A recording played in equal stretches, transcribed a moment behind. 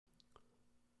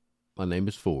My name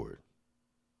is Ford.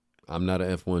 I'm not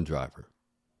an F1 driver,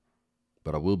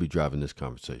 but I will be driving this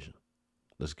conversation.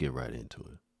 Let's get right into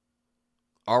it.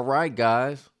 All right,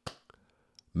 guys.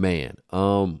 Man,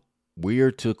 we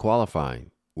are to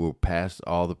qualifying. We're past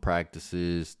all the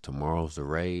practices. Tomorrow's the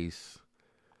race.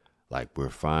 Like, we're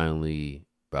finally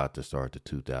about to start the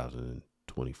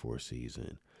 2024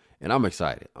 season. And I'm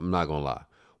excited. I'm not going to lie.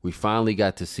 We finally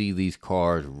got to see these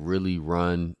cars really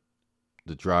run,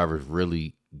 the drivers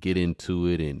really get into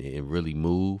it and really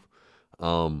move.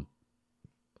 It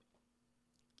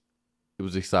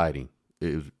was exciting.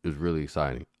 It was really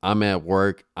exciting. I'm at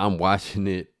work. I'm watching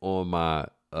it on my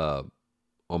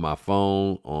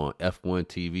phone on F1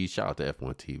 TV. Shout out to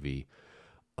F1 TV.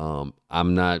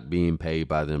 I'm not being paid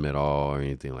by them at all or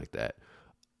anything like that.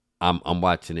 I'm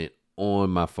watching it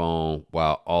on my phone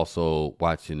while also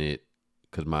watching it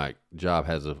because my job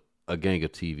has a gang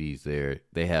of TVs there.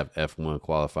 They have F1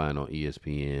 qualifying on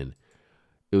ESPN.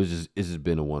 It's just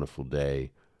been a wonderful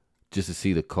day just to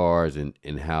see the cars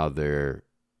and how they're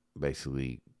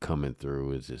basically coming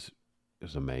through. It's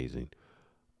amazing.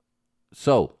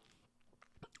 So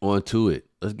on to it.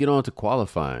 Let's get on to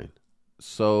qualifying.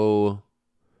 So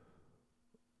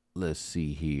let's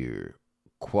see here.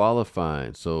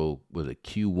 Qualifying. So with a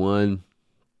Q1,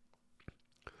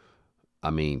 I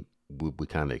mean, we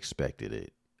kind of expected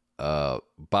it.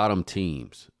 Bottom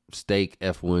teams, Stake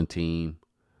F1 team,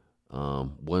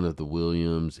 one of the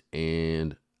Williams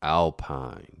and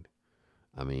Alpine.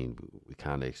 I mean, we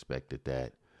kind of expected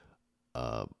that.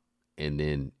 And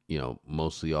then,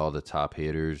 mostly all the top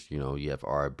hitters, you have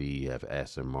RB, you have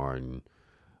Aston Martin,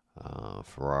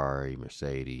 Ferrari,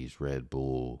 Mercedes, Red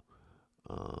Bull,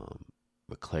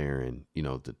 McLaren,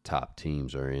 the top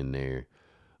teams are in there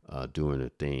doing a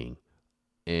thing.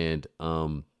 And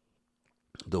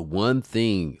the one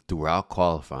thing throughout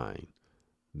qualifying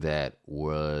that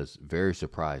was very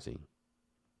surprising,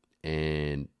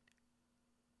 and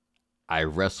I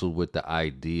wrestled with the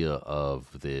idea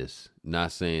of this,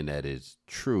 not saying that it's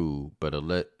true, but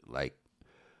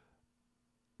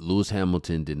Lewis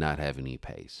Hamilton did not have any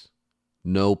pace.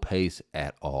 No pace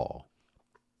at all.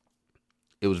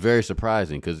 It was very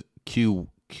surprising because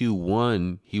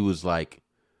Q1 he was like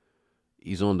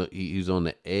he's on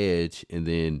the edge, and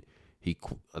then I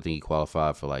think he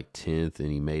qualified for like 10th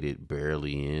and he made it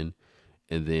barely in,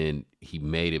 and then he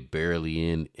made it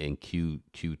barely in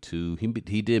Q2.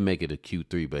 He did make it to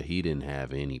Q3, but he didn't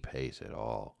have any pace at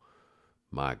all.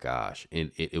 My gosh,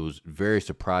 and it was very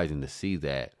surprising to see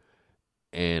that,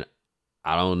 and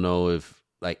I don't know if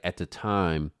at the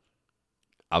time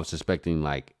I was suspecting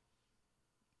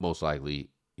most likely,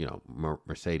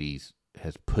 Mercedes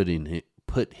has put him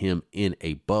in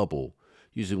a bubble.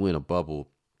 Usually when a bubble,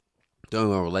 they're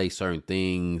going to relay certain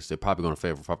things. They're probably going to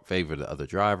favor the other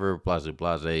driver, blase,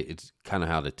 blase. It's kind of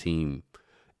how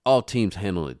all teams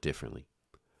handle it differently.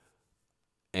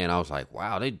 And I was like,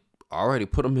 wow, they already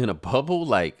put him in a bubble?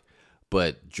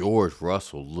 But George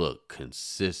Russell looked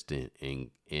consistent and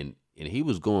he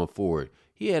was going forward.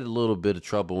 He had a little bit of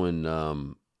trouble in,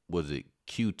 was it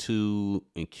Q2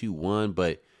 and Q1,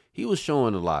 but he was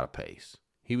showing a lot of pace.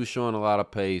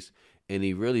 And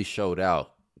he really showed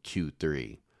out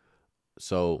Q3.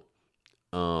 So,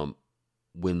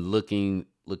 when looking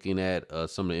at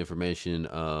some of the information,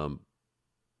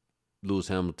 Lewis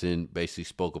Hamilton basically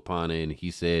spoke upon it, and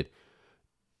he said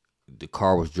the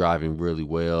car was driving really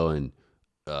well, and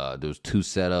there was two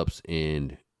setups,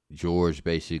 and George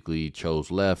basically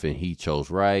chose left, and he chose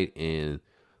right, and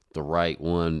the right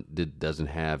one doesn't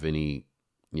have any,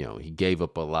 he gave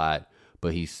up a lot,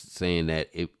 but he's saying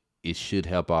that it should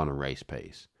help out on race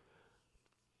pace.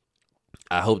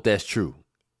 I hope that's true.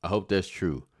 We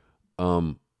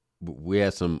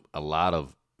had a lot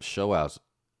of showouts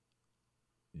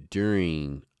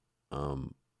during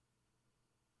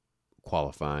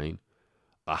qualifying.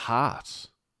 A Haas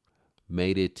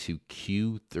made it to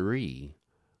Q3,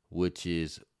 which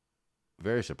is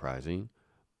very surprising,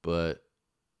 but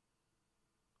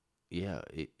yeah,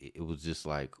 it was just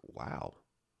like, wow.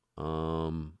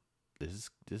 This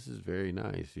is very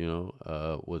nice,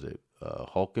 was it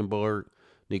Hulkenberg?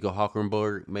 Nico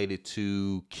Hulkenberg made it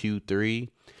to Q3,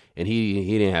 and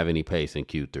he didn't have any pace in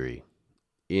Q3.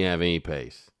 He didn't have any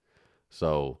pace.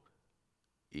 So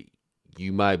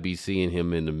you might be seeing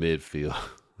him in the midfield.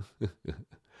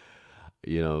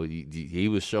 He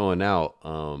was showing out,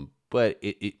 but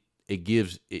it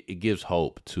gives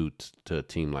hope to a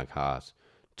team like Haas,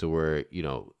 to where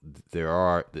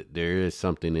there is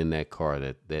something in that car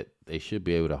that they should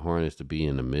be able to harness to be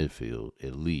in the midfield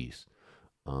at least.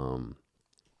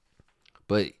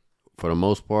 But for the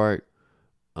most part,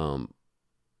 for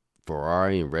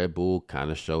Ferrari and Red Bull kind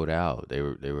of showed out. They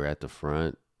were at the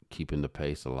front, keeping the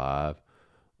pace alive.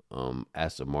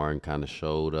 Aston Martin kind of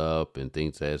showed up and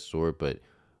things of that sort, but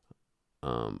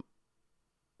um,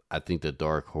 I think the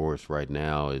dark horse right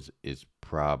now is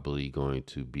probably going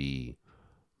to be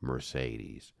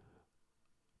Mercedes.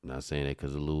 I'm not saying that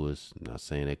because of Lewis. I'm not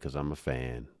saying that because I'm a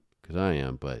fan, because I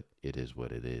am, but it is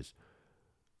what it is.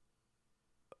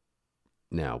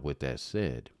 Now, with that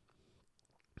said,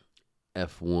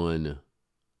 F1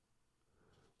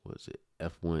 was it?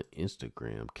 F1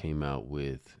 Instagram came out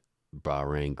with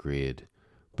Bahrain grid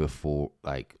before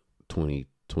like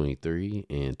 2023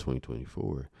 and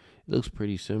 2024. It looks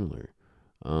pretty similar.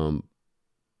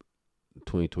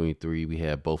 2023 we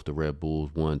had both the Red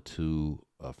Bulls 1, 2,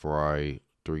 Ferrari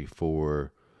 3,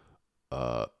 4,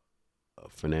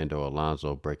 Fernando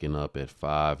Alonso breaking up at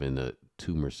 5, and the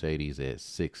 2 Mercedes at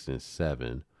 6 and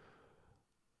 7.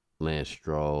 Lance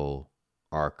Stroll,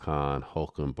 Arcon,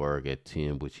 Hulkenberg at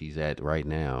 10, which he's at right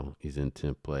now. He's in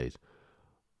 10th place.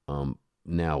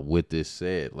 Now, with this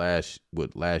said, last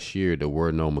year there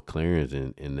were no McLarens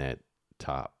in that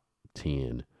top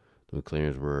 10. The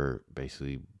McLarens were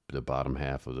basically the bottom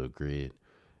half of the grid.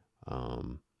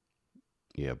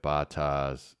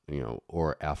 Bottas,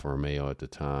 or Alfa Romeo at the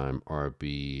time,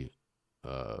 RB,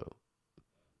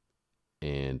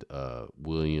 and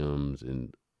Williams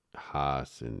and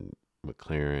Haas and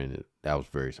McLaren. That was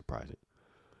very surprising.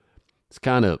 It's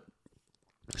kind of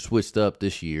switched up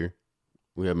this year.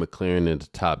 We have McLaren in the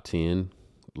top 10.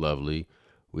 Lovely.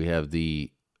 We have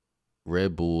the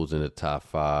Red Bulls in the top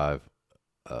 5.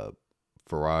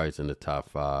 Ferraris in the top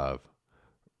 5.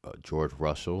 George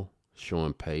Russell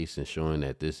showing pace and showing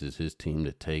that this is his team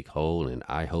to take hold, and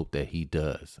I hope that he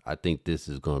does. I think this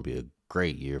is going to be a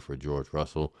great year for George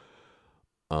Russell.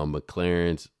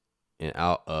 McLaren's and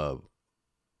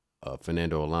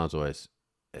Fernando Alonso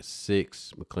at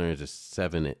 6. McLaren's at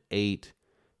 7 and 8.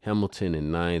 Hamilton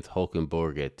in 9th.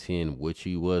 Hulkenberg at 10, which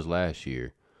he was last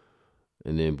year.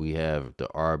 And then we have the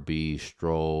RB,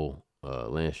 Stroll,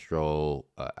 Lance Stroll,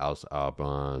 Alex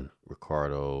Albon,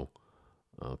 Ricardo,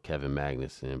 Kevin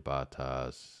Magnussen,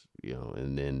 Bottas,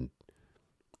 and then,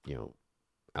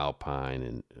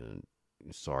 Alpine and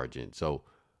Sargent. So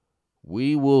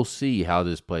we will see how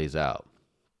this plays out.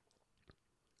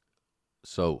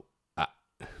 So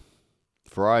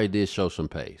Ferrari did show some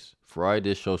pace.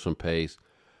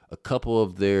 A couple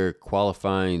of their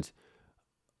qualifyings,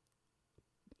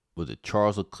 was it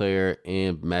Charles Leclerc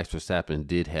and Max Verstappen,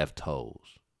 did have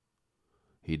toes.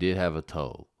 He did have a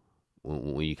toe.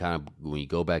 When you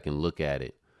go back and look at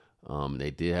it,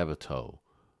 they did have a toe.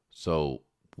 So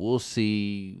we'll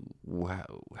see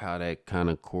how that kind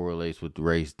of correlates with the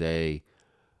race day.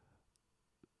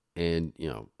 And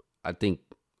I think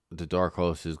the dark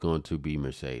horse is going to be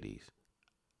Mercedes.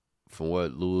 From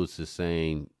what Lewis is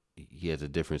saying, he has a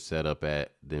different setup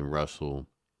than Russell,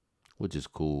 which is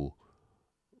cool.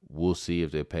 We'll see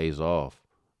if it pays off.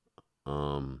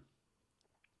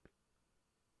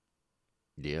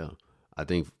 I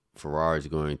think Ferrari is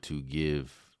going to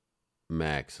give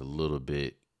Max a little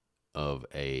bit of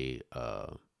a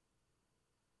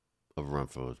run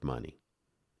for his money.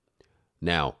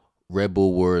 Now, Red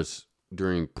Bull was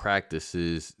during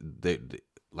practices. They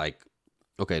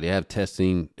have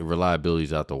testing, the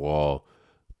reliability's out the wall.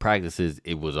 Practices,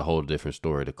 it was a whole different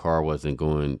story. The car wasn't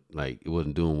going, it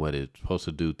wasn't doing what it's supposed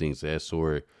to do, things of that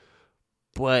sort.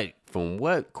 But from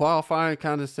what qualifying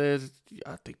kind of says,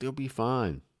 I think they'll be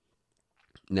fine.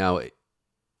 Now,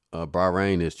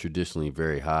 Bahrain is traditionally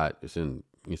very hot. It's in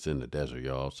the desert,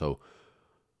 y'all. So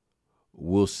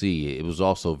we'll see. It was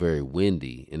also very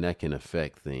windy, and that can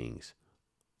affect things.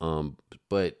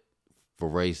 But for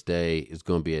race day, it's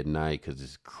going to be at night because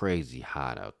it's crazy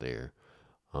hot out there.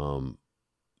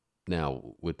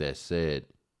 Now, with that said,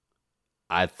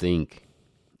 I think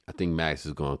Max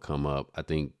is going to come up. I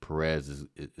think Perez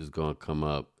is going to come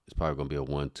up. It's probably going to be a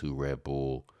 1-2 Red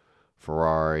Bull.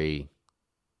 Ferrari,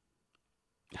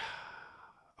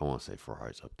 I want to say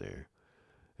Ferrari's up there.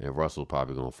 And Russell's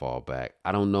probably going to fall back.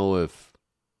 I don't know if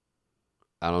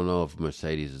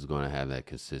Mercedes is going to have that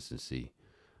consistency.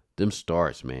 Them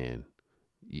starts, man,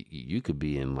 you could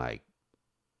be in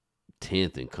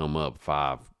 10th and come up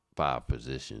five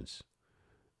positions.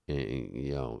 And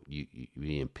you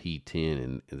be in P10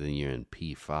 and then you're in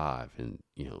P5 and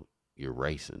you're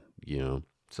racing,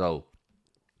 So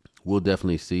we'll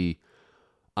definitely see.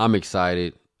 I'm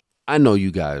excited. I know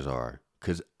you guys are,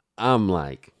 because I'm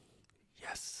yes,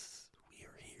 we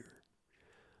are here.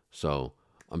 So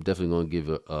I'm definitely going to give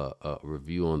a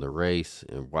review on the race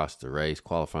and watch the race.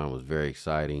 Qualifying was very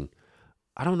exciting.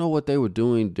 I don't know what they were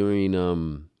doing during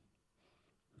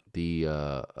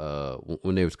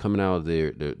when they was coming out of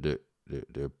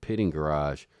their pitting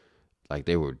garage, like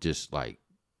they were just like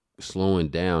slowing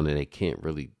down, and they can't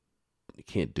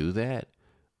do that.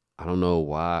 I don't know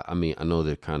why. I mean, I know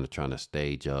they're kind of trying to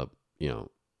stage up,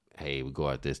 hey, we go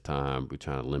at this time, we're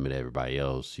trying to limit everybody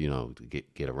else, to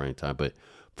get a rain time. But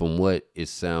from what it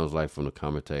sounds like from the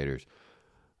commentators,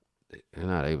 they're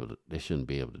not able to. They shouldn't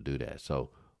be able to do that. So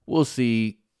we'll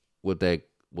see what that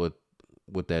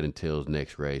entails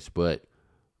next race. But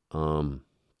your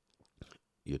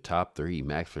top three: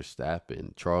 Max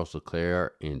Verstappen, Charles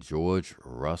Leclerc, and George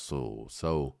Russell.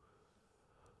 So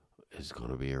it's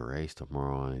gonna be a race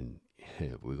tomorrow, and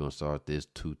we're gonna start this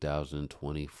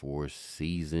 2024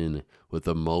 season with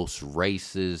the most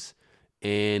races,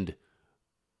 and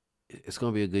it's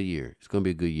gonna be a good year. It's gonna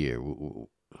be a good year.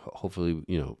 Hopefully,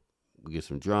 we get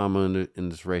some drama in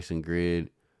this racing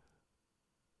grid.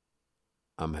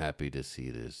 I'm happy to see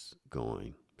this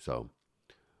going. So,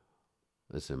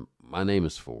 listen, my name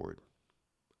is Ford.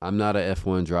 I'm not a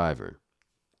F1 driver,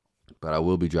 but I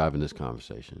will be driving this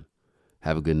conversation.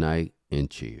 Have a good night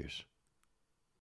and cheers.